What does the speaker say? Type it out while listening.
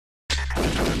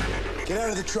Get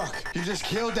out of the truck. You just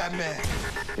killed that man.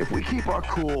 If we keep our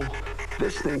cool,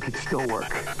 this thing could still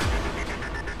work.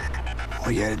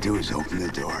 All you gotta do is open the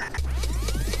door.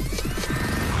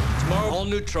 Tomorrow, all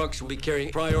new trucks will be carrying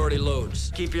priority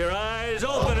loads. Keep your eyes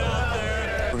open out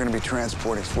there. We're gonna be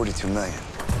transporting 42 million.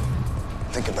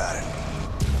 Think about it.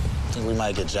 Think we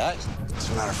might get jacked? As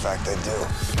a matter of fact, I do.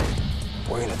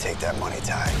 We're gonna take that money,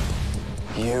 Ty.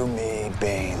 You, me,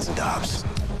 Baines, and Dobbs.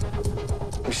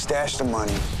 We stash the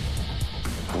money,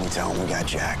 and we tell them we got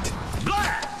jacked.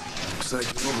 Blah! Looks like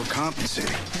we're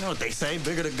overcompensating. You know what they say,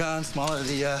 bigger the gun, smaller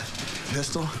the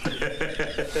pistol.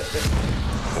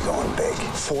 We're going big.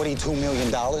 $42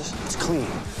 million? It's clean.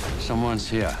 Someone's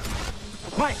here.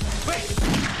 Mike, wait!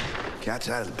 Cat's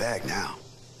out of the bag now.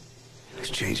 This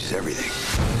changes everything.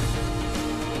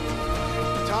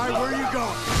 Ty, where are you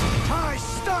going? Ty,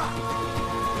 stop!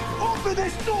 Open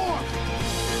this door!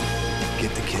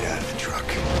 Get the kid out of the truck.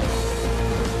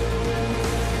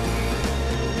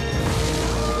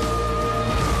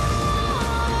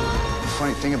 The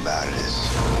funny thing about it is,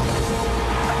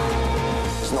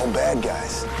 there's no bad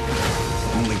guys,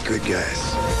 only good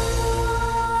guys.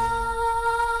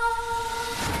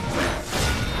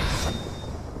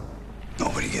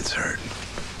 Nobody gets hurt.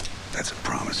 That's a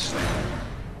promise.